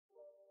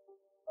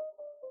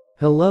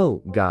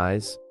Hello,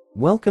 guys.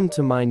 Welcome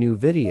to my new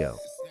video.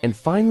 And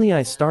finally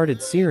I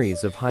started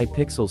series of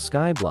Hypixel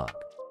skyblock.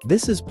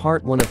 This is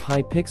part 1 of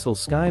Hypixel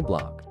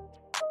skyblock.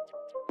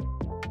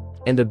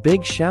 And a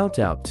big shout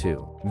out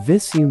to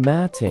Visu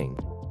Matting.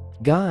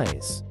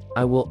 Guys,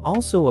 I will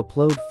also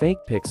upload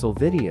fake pixel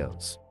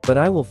videos, but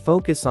I will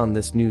focus on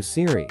this new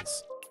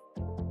series.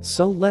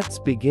 So let's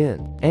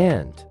begin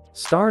and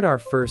start our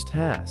first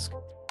task.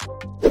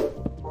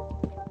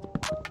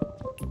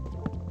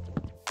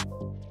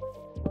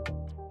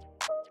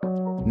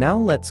 Now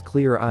let's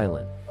clear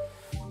island.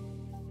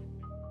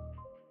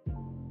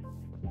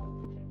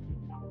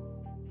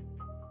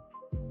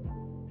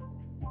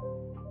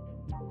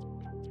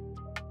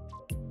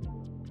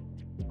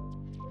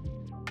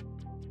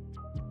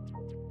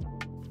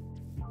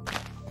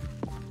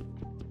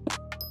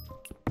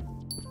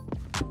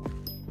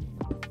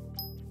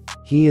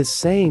 He is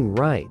saying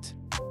right.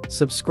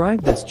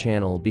 Subscribe this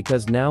channel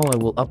because now I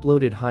will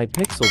uploaded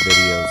Hypixel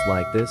videos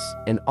like this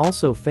and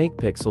also fake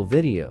pixel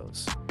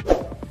videos.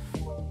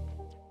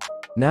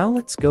 Now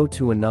let's go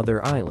to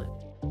another island.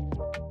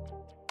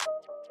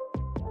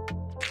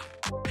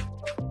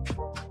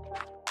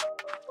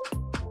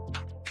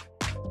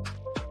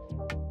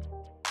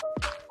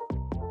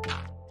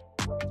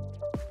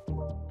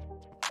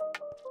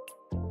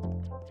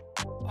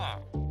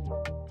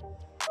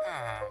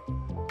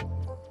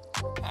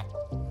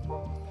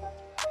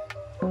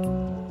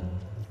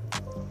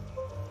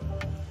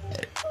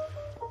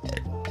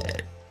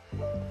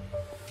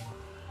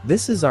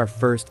 This is our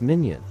first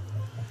minion.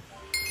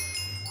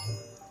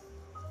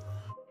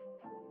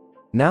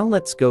 Now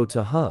let's go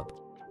to hub.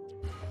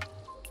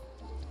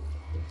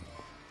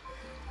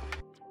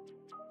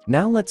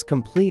 Now let's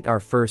complete our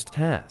first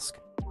task.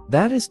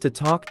 That is to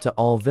talk to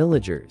all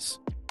villagers.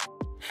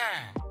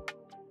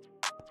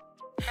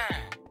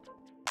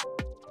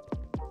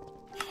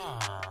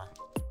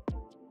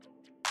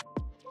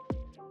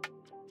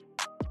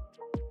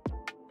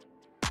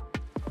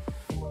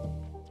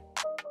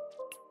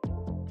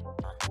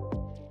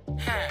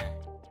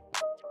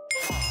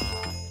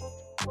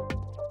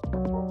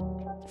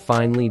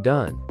 Finally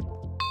done.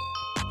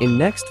 In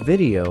next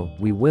video,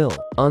 we will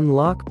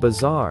unlock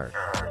bazaar.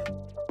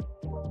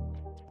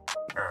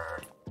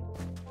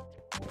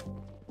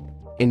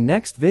 In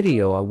next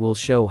video I will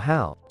show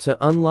how to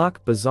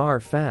unlock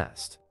bazaar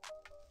fast.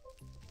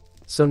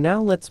 So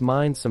now let's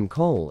mine some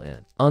coal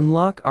and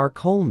unlock our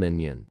coal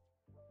minion.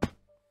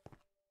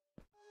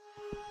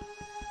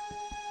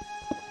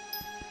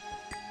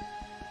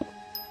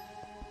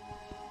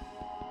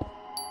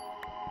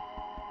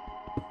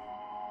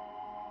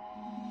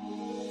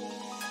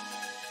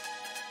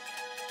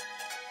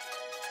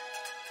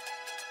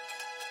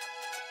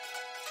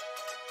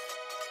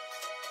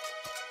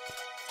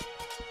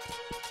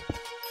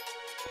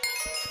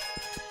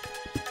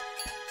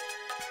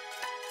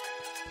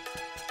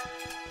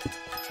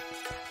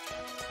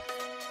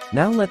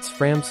 Now let's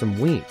farm some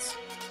wheats.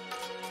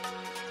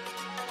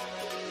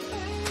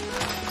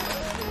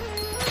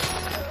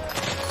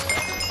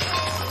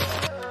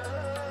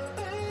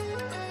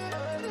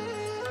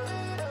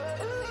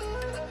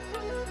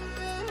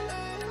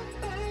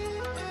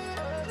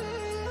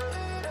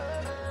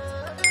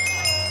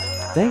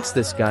 Thanks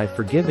this guy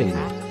for giving me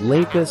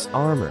lapis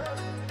armor.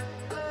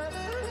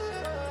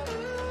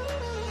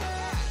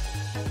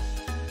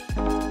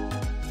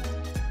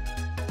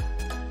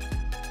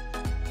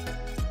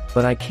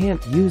 But I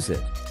can't use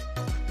it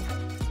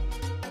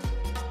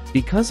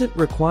because it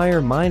require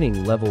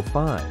mining level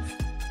 5.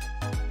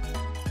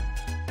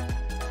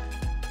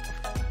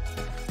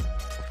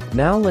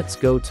 Now let's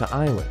go to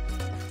island.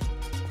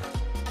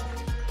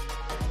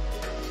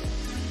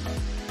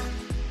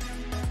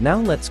 Now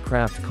let's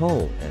craft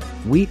coal and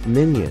wheat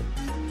minion.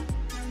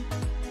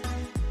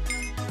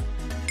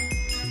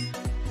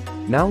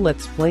 Now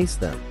let's place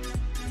them.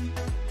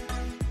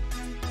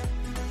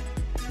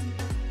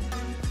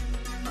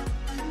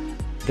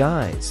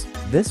 Guys,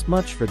 this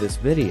much for this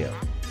video.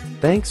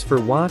 Thanks for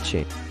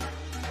watching.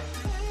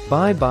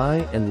 Bye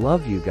bye and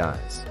love you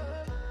guys.